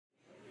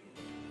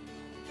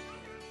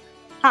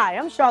Hi,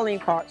 I'm Charlean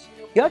Parks,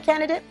 your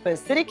candidate for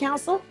City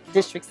Council,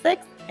 District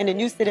 6, in the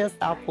new city of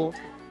South Fulton.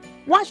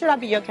 Why should I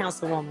be your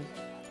councilwoman?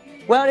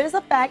 Well, it is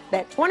a fact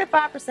that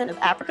 25% of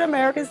African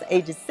Americans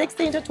ages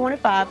 16 to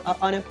 25 are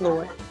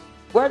unemployed.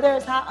 Where there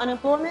is high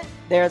unemployment,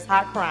 there is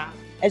high crime.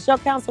 As your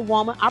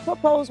councilwoman, I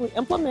propose we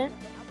implement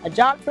a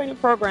job training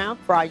program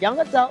for our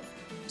young adults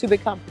to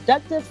become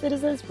productive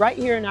citizens right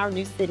here in our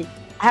new city.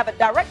 I have a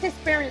direct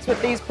experience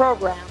with these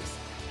programs,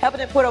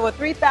 helping to put over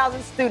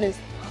 3,000 students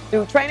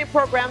through training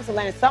programs and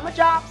landing summer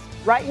jobs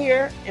right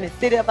here in the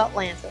city of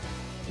Atlanta.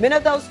 Many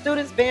of those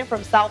students being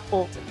from South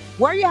Fulton.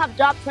 Where you have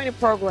job training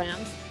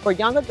programs for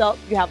young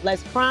adults, you have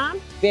less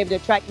crime, be able to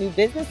attract new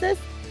businesses.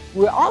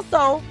 We'll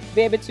also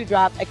be able to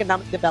drive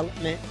economic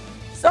development.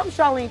 So I'm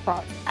Charlean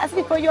Parks,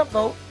 asking for your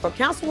vote for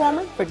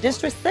Councilwoman for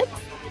District 6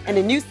 in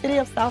the new city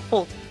of South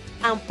Fulton.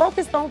 I'm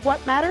focused on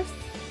what matters,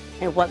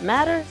 and what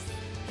matters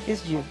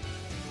is you.